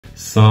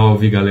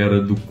Salve galera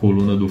do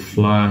Coluna do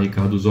Fla,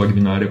 Ricardo Zogby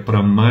na área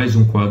para mais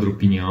um quadro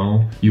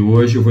Opinião. E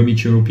hoje eu vou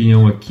emitir minha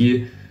opinião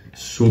aqui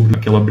sobre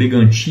aquela briga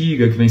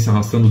antiga que vem se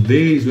arrastando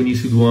desde o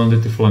início do ano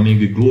entre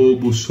Flamengo e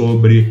Globo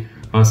sobre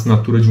a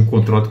assinatura de um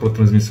contrato para a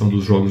transmissão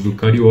dos jogos do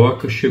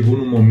Carioca. Chegou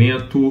num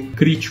momento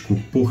crítico,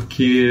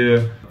 porque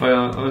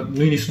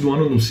no início do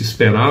ano não se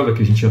esperava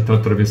que a gente ia estar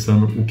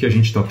atravessando o que a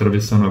gente está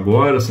atravessando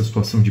agora, essa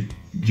situação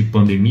de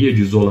pandemia,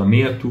 de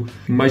isolamento.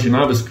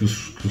 Imaginava-se que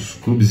os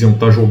clubes iam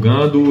estar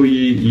jogando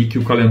e que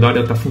o calendário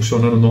ia estar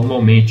funcionando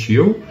normalmente.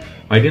 Eu,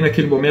 ali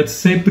naquele momento,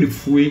 sempre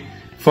fui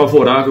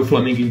favorável ao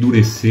Flamengo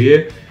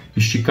endurecer,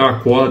 esticar a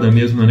corda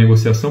mesmo na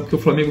negociação, porque o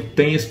Flamengo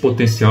tem esse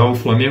potencial. O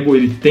Flamengo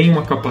ele tem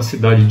uma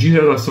capacidade de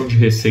geração de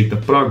receita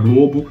para a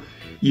Globo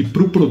e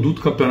para o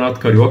produto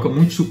Campeonato Carioca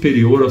muito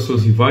superior aos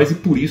seus rivais, e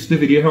por isso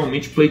deveria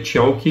realmente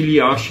pleitear o que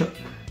ele acha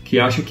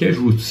que é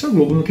justo. Se a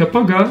Globo não quer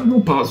pagar, não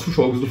passa os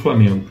jogos do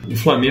Flamengo. O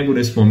Flamengo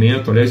nesse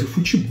momento, aliás, o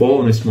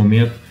futebol nesse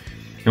momento,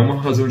 é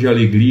uma razão de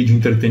alegria, de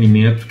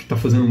entretenimento que está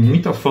fazendo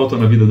muita falta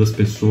na vida das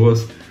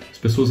pessoas. As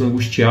pessoas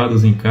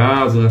angustiadas em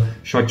casa,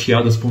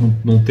 chateadas por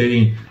não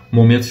terem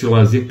momentos de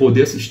lazer,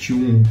 poder assistir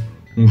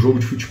um jogo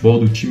de futebol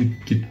do time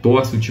que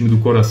torce, do time do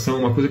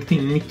coração, uma coisa que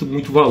tem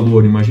muito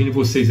valor. Imagine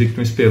vocês aí que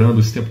estão esperando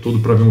esse tempo todo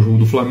para ver um jogo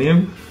do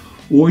Flamengo,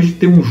 hoje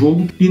tem um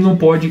jogo e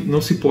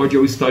não se pode ir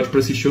ao estádio para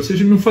assistir, ou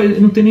seja,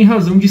 não tem nem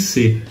razão de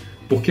ser,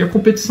 porque a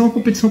competição é uma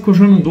competição que eu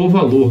já não dou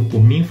valor.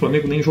 Por mim, o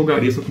Flamengo nem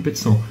jogaria essa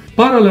competição.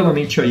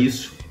 Paralelamente a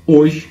isso,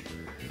 hoje,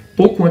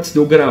 pouco antes de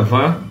eu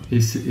gravar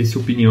esse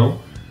opinião,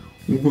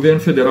 o governo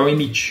federal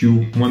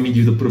emitiu uma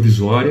medida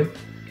provisória.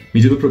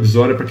 Medida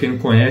provisória, para quem não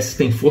conhece,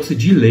 tem força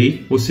de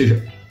lei, ou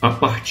seja, a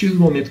partir do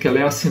momento que ela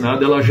é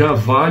assinada, ela já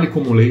vale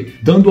como lei,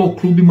 dando ao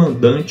clube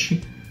mandante,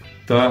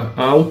 tá,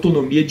 a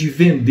autonomia de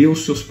vender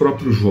os seus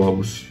próprios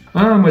jogos.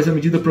 Ah, mas a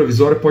medida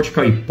provisória pode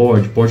cair.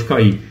 Pode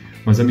cair.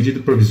 Mas a medida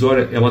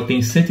provisória ela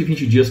tem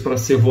 120 dias para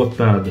ser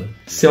votada.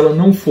 Se ela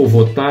não for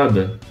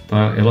votada,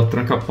 tá, ela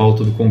tranca a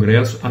pauta do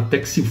Congresso até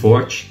que se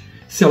vote.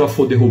 Se ela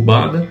for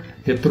derrubada,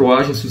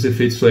 retroagem-se os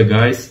efeitos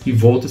legais e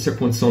volta-se à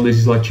condição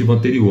legislativa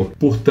anterior.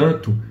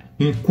 Portanto,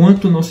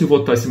 enquanto não se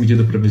votar essa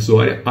medida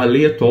provisória, a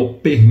lei atual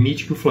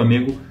permite que o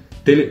Flamengo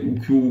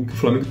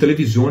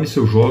televisione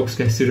seus jogos,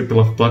 quer seja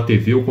pela Fla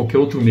TV ou qualquer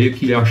outro meio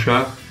que ele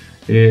achar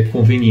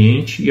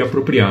conveniente e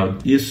apropriado.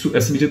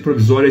 Essa medida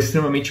provisória é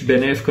extremamente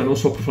benéfica não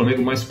só para o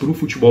Flamengo, mas para o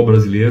futebol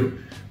brasileiro.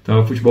 Tá?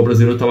 O futebol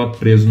brasileiro estava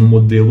preso no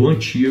modelo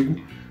antigo.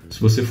 Se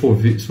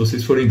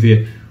vocês forem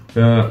ver,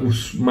 a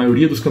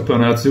maioria dos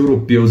campeonatos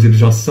europeus eles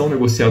já são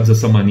negociados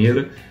dessa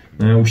maneira,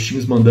 né? Os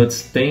times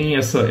mandantes têm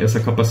essa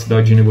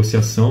capacidade de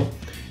negociação,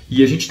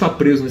 e a gente está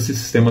preso nesse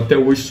sistema até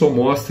hoje. Só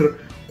mostra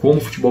como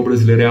o futebol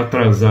brasileiro é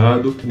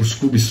atrasado. Os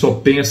clubes só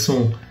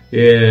pensam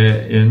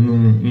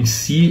em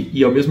si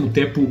e ao mesmo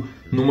tempo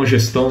numa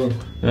gestão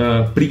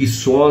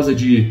preguiçosa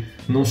de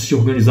não se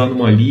organizar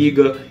numa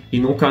liga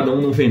e cada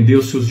um não vender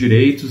os seus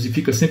direitos, e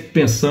fica sempre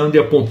pensando e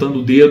apontando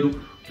o dedo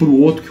para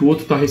o outro, que o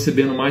outro está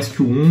recebendo mais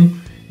que o um,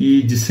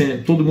 e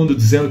todo mundo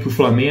dizendo que o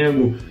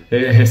Flamengo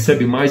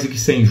recebe mais e que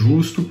isso é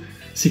injusto.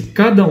 Se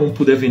cada um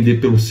puder vender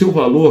pelo seu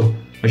valor,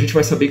 a gente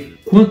vai saber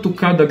quanto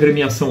cada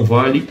agremiação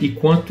vale e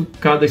quanto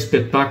cada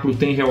espetáculo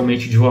tem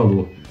realmente de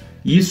valor.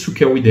 Isso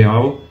que é o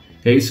ideal,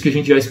 é isso que a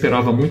gente já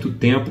esperava há muito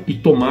tempo, e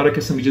tomara que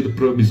essa medida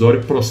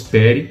provisória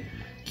prospere,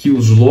 que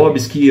os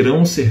lobbies que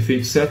irão ser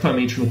feitos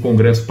certamente no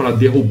Congresso para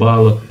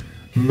derrubá-la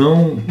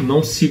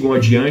não sigam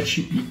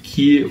adiante, e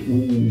que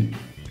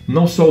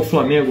não só o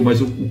Flamengo,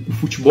 mas o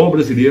futebol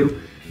brasileiro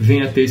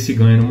venha a ter esse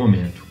ganho no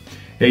momento.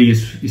 É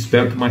isso,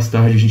 espero que mais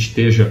tarde a gente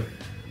esteja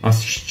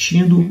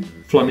assistindo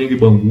Flamengo e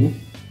Bangu,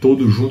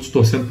 todos juntos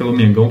torcendo pelo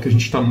Mengão, que a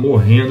gente está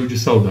morrendo de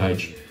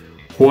saudade.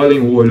 Colhem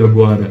o olho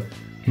agora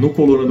no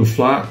Coluna do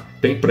Fla,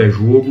 tem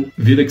pré-jogo,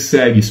 vida que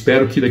segue.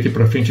 Espero que daqui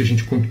para frente a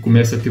gente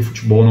comece a ter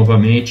futebol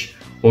novamente,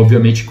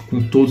 obviamente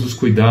com todos os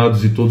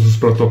cuidados e todos os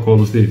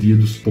protocolos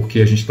devidos,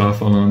 porque a gente estava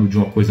falando de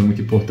uma coisa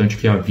muito importante,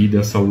 que é a vida e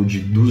a saúde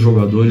dos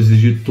jogadores e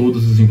de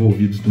todos os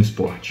envolvidos no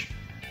esporte.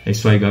 É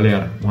isso aí,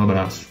 galera. Um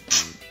abraço.